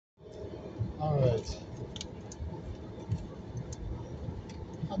Alright.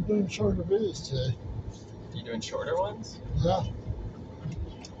 I'm doing shorter videos today. You doing shorter ones? Yeah.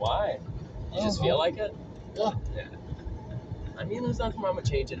 Why? You I just don't feel know. like it? Yeah. Yeah. I mean, there's nothing wrong with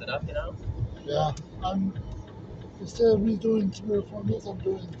changing it up, you know? Yeah. Instead of me doing 3 or 4 minutes, I'm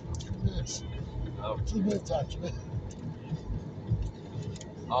doing 2 minutes. Oh. 2 minutes actually.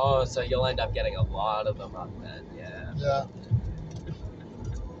 Oh, so you'll end up getting a lot of them up then, yeah. Yeah.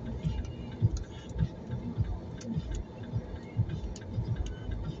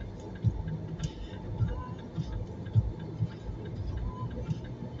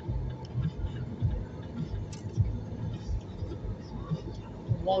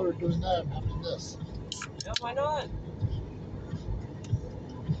 And while we're doing that, I'm having this. Yeah, why not?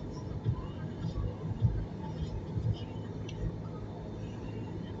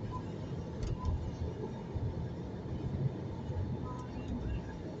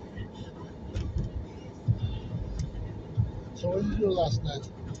 So what did you do last night?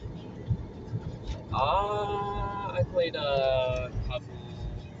 I played a couple.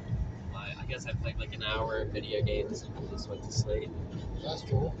 I guess I played like an hour of video games and just went to sleep. That's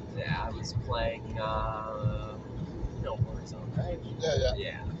cool. Yeah, I was playing, Warzone, right? Yeah.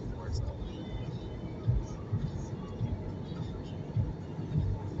 Yeah, Warzone.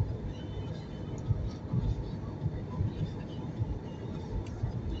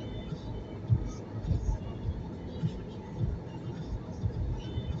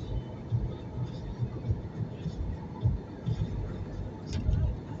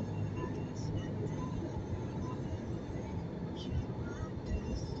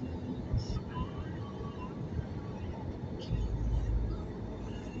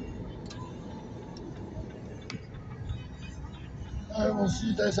 Alright, we'll see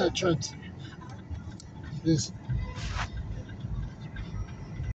you guys at church. Peace.